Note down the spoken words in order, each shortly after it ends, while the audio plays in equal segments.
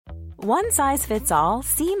One size fits all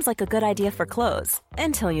seems like a good idea for clothes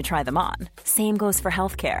until you try them on. Same goes for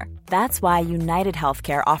healthcare. That's why United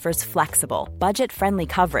Healthcare offers flexible, budget-friendly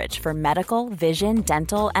coverage for medical, vision,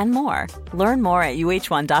 dental, and more. Learn more at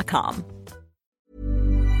uh1.com.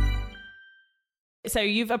 So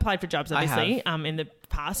you've applied for jobs, obviously, in the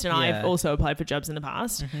past, and I've also applied for jobs in the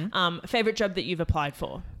past. Favorite job that you've applied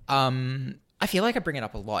for? I feel like I bring it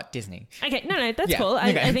up a lot. Disney. Okay, no, that's cool.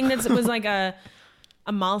 Okay. I think that was like a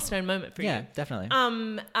milestone moment for you. Yeah, definitely.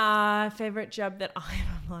 Favorite job that I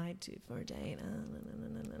have applied to for a date.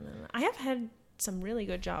 I have had some really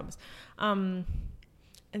good jobs, and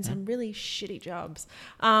some really shitty jobs.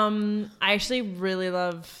 I actually really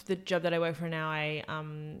love the job that I work for now. I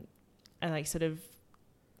like sort of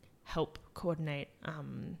help coordinate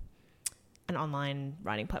an online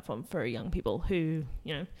writing platform for young people who,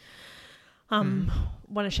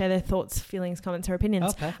 want to share their thoughts, feelings, comments, or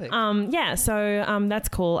opinions. Oh, perfect. So that's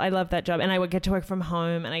cool. I love that job, and I would get to work from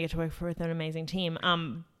home, and I get to work with an amazing team.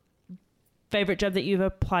 Favorite job that you've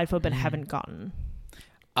applied for but haven't gotten?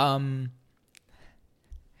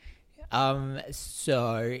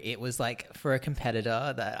 So it was like for a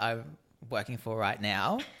competitor that I'm working for right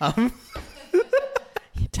now.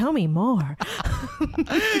 Tell me more.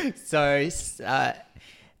 So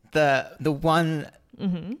the one.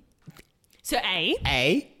 So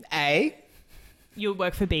A. You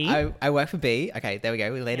work for B. I work for B. Okay, there we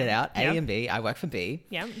go. We laid it out. A and B. I work for B.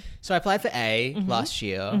 Yeah. So I applied for A last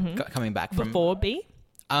year, coming back from Before B?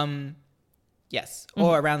 Yes,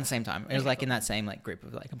 or around the same time. It was like in that same like group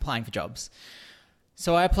of like applying for jobs.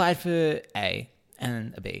 So I applied for A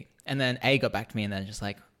and a B, and then A got back to me, and then just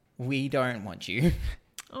like, we don't want you.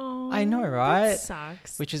 Oh, I know, right? That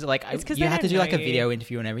sucks. Which is like, It's 'cause you they had to don't do like a know you. video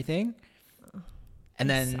interview and everything. And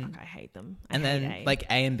They then, suck. I hate them. and then A. like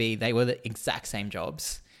A and B, they were the exact same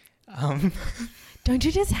jobs. Don't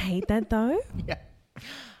you just hate that though? Yeah,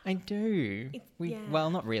 I do. Well,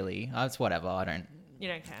 not really. It's whatever. You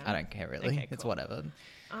don't care. I don't care really. Okay, It's cool. whatever.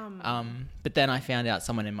 But then I found out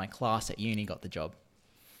someone in my class at uni got the job.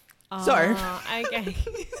 Okay.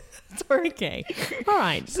 Okay. All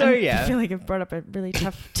right. So, yeah. I feel like I've brought up a really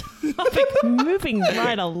tough topic. Moving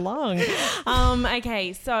right along.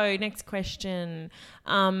 Okay. So next question.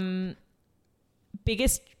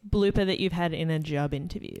 Biggest blooper that you've had in a job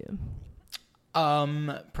interview?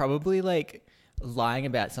 Probably like lying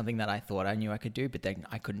about something that I thought I knew I could do, but then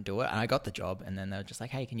I couldn't do it, and I got the job, and then they were just like,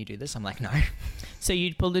 "Hey, can you do this?" I'm like, "No." So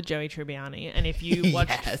you'd pulled a Joey Tribbiani, and if you watched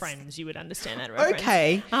Yes. Friends, you would understand that reference.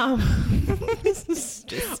 Okay.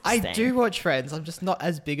 Just I saying. do watch Friends. I'm just not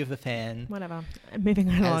as big of a fan Whatever. Moving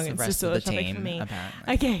right along. as the It's rest just of a the topic team, for me.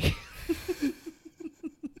 apparently. Okay.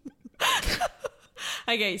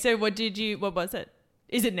 Okay. So what was it?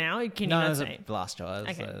 Is it now? Can you No, it not was say? a last job.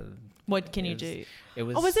 Okay. What can you do? It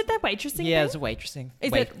was. Oh, was it that waitressing Yeah, it thing? was a waitressing.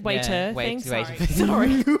 Is it waiter thing? Sorry.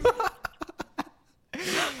 Sorry.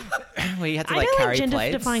 Where you had to I like don't carry like gender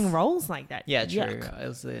plates. defying roles like that. Yeah, true. Yuck. It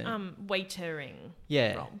was the Waitering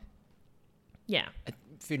yeah role. Yeah.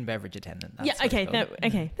 food and beverage attendant. Yeah. That's what Okay. it's called.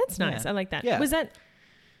 Okay. That's nice. Yeah. I like that. Yeah. Was that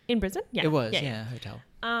in Brisbane? Yeah. It was. Yeah, hotel.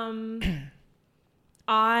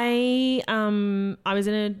 I was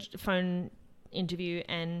in a phone interview,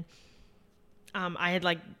 and I had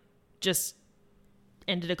like just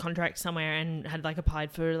ended a contract somewhere and had like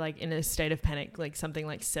applied for like in a state of panic like something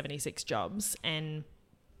like 76 jobs, and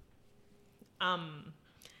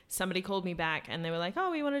somebody called me back and they were like,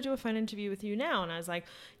 "Oh, we want to do a phone interview with you now," and I was like,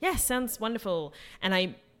 "Yeah, sounds wonderful," and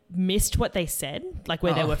I missed what they said, like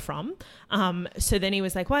where they were from. So then he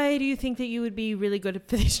was like, "Why do you think that you would be really good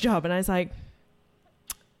for this job?" And I was like,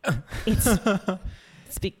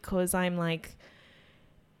 it's because I'm like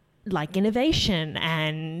innovation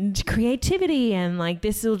and creativity, and like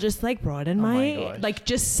this will just like broaden my my gosh. like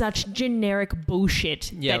just such generic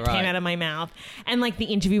bullshit Yeah, that came right. out of my mouth. And like the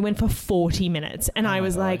interview went for 40 minutes, and I my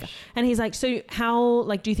was like, gosh. and he's like, "So how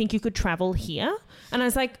like do you think you could travel here?" And I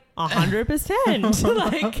was like,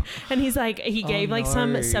 100%. Like, and he's like, he gave like no.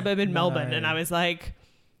 some suburb in Melbourne, No. and I was like,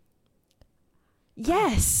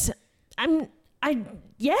 yes,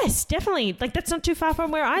 yes, definitely. Like that's not too far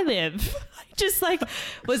from where I live. Just like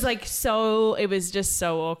was like so, it was just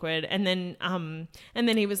so awkward. And then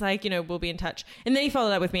he was like, we'll be in touch. And then he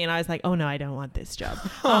followed up with me, and I was like, oh no, I don't want this job.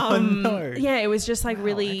 No. Yeah, it was just like Wow,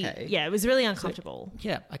 really, okay. yeah, it was really uncomfortable.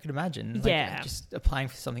 Yeah, I could imagine. Like, Yeah. just applying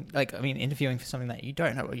for something interviewing for something that you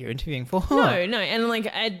don't know what you're interviewing for. No, and like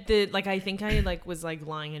I think I like was like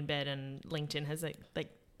lying in bed, and LinkedIn has like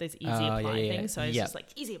there's easy Oh, apply yeah, yeah. thing, so it's Yep. just like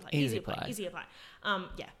easy apply. Easy apply.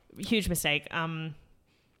 Yeah, huge mistake.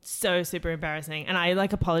 So super embarrassing. And I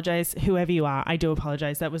like apologize, whoever you are. I do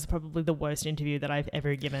apologize. That was probably the worst interview that I've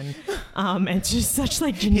ever given. It's just such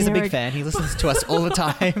like generic. He's a big fan. He listens to us all the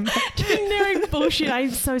time. Generic bullshit. I'm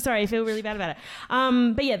so sorry. I feel really bad about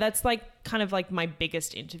it. But yeah, that's like kind of like my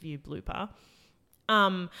biggest interview blooper.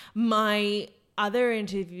 My other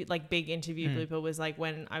interview, like big interview blooper was like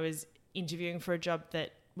when I was interviewing for a job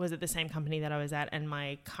that was at the same company that I was at, and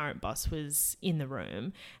my current boss was in the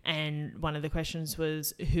room, and one of the questions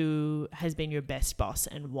was, who has been your best boss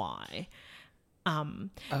and why? And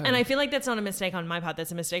I feel like that's not a mistake on my part,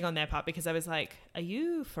 that's a mistake on their part, because I was like, are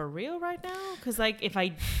you for real right now? Because like if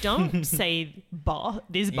I don't say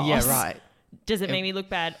this boss, yeah, right, does it make me look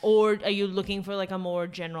bad? Or are you looking for like a more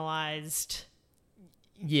generalized,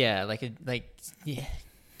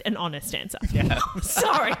 an honest answer? Yeah.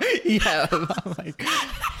 Sorry. Yeah. Like,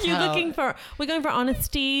 we're going for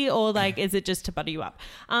honesty, or like, is it just to butter you up?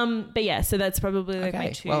 But yeah, so that's probably like my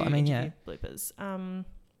two interview bloopers.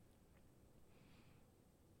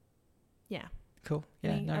 Yeah. Cool.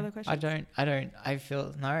 Yeah. Any other questions? I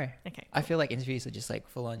feel no. Okay. I feel like interviews are just like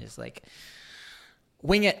full on, just like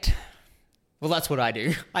wing it. Well, that's what I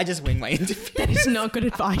do. I just wing my interview. That is not good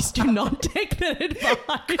advice. Do not take that advice.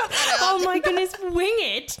 Oh my goodness, wing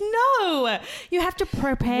it. No. You have to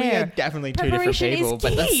prepare. We are definitely two different people,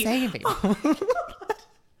 but the same people.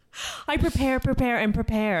 I prepare and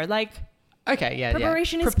prepare. Like, okay, yeah,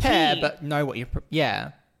 preparation is prepare, key. but know what you're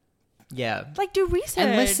yeah. Like, do research.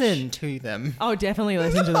 And listen to them. Oh, definitely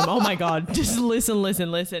listen to them. Oh my God. Just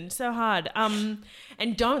listen. So hard. And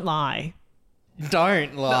don't lie.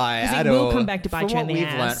 Don't lie at all. It will all. come back to bite you in the ass. From what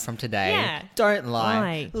we've learnt from today. Yeah. Don't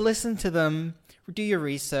lie. Listen to them. Do your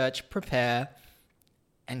research. Prepare.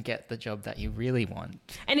 And get the job that you really want.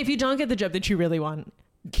 And if you don't get the job that you really want,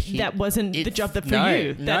 that wasn't the job that for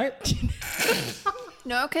you.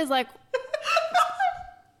 No, because like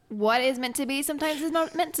what is meant to be sometimes is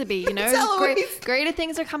not meant to be, you know? Greater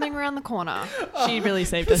things are coming around the corner. She really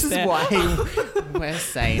saved us there. This is why we're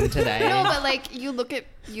sane today. No, but like you look at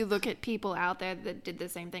people out there that did the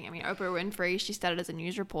same thing. I mean, Oprah Winfrey, she started as a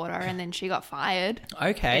news reporter and then she got fired.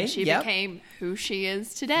 Okay. And she became who she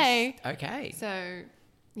is today. Okay. So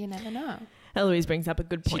you never know. Eloise brings up a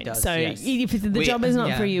good point. She does, so yes. if the job is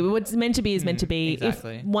not for you, what's meant to be is meant to be.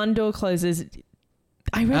 Exactly. If one door closes,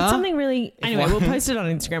 I read something really. Anyway, we'll post it on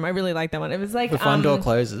Instagram. I really like that one. It was like if one door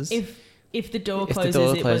closes, if the door closes,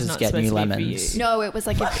 it was not supposed to be for you. No, it was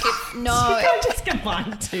like if no, I just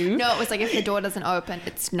combined two. No, it was like if the door doesn't open,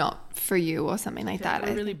 it's not for you or something like that.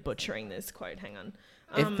 I'm really butchering this quote. Hang on.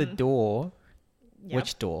 If the door,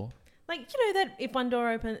 which door? Like, you know that if one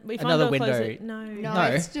door opens, if another one door window. closes, no,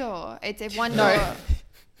 it's door. It's if one door.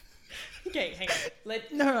 Okay, hang on.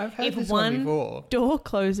 I've heard if this one before. Door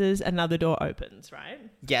closes, another door opens, right?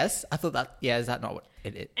 Yes, I thought that. Yeah, is that not what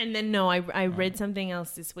it is? And then I read something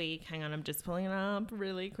else this week. Hang on, I'm just pulling it up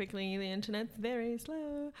really quickly. The internet's very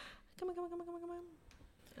slow. Come on.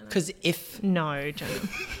 Because if no, Jonah.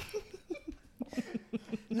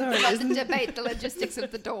 No, it doesn't debate the logistics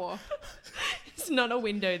of the door. It's not a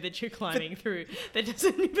window that you're climbing through. That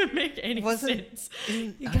doesn't even make any sense.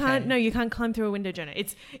 You can't. No, you can't climb through a window, Jonah.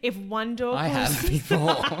 It's if one door. I have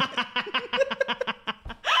before.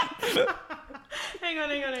 Hang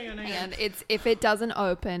on. And it's if it doesn't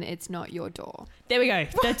open, it's not your door. There we go.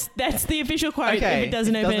 That's the official quote. Okay. If it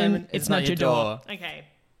doesn't open, it's not your door. Okay.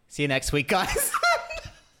 See you next week, guys.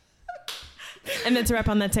 And that's a wrap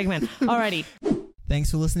on that segment. Alrighty.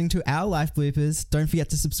 Thanks for listening to our life bloopers. Don't forget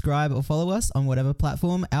to subscribe or follow us on whatever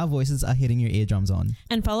platform our voices are hitting your eardrums on.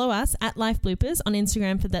 And follow us at Life Bloopers on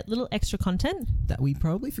Instagram for that little extra content that we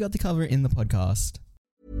probably forgot to cover in the podcast.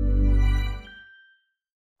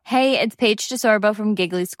 Hey, it's Paige DeSorbo from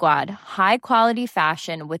Giggly Squad. High quality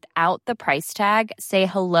fashion without the price tag. Say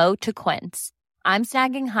hello to Quince. I'm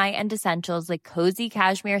snagging high-end essentials like cozy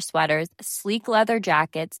cashmere sweaters, sleek leather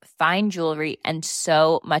jackets, fine jewelry, and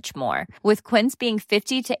so much more. With Quince being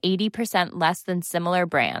 50 to 80% less than similar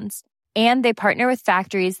brands. And they partner with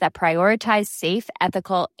factories that prioritize safe,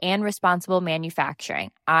 ethical, and responsible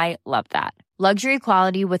manufacturing. I love that. Luxury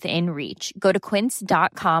quality within reach. Go to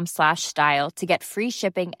quince.com/style to get free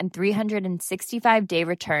shipping and 365-day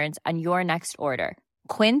returns on your next order.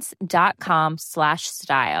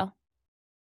 Quince.com/style.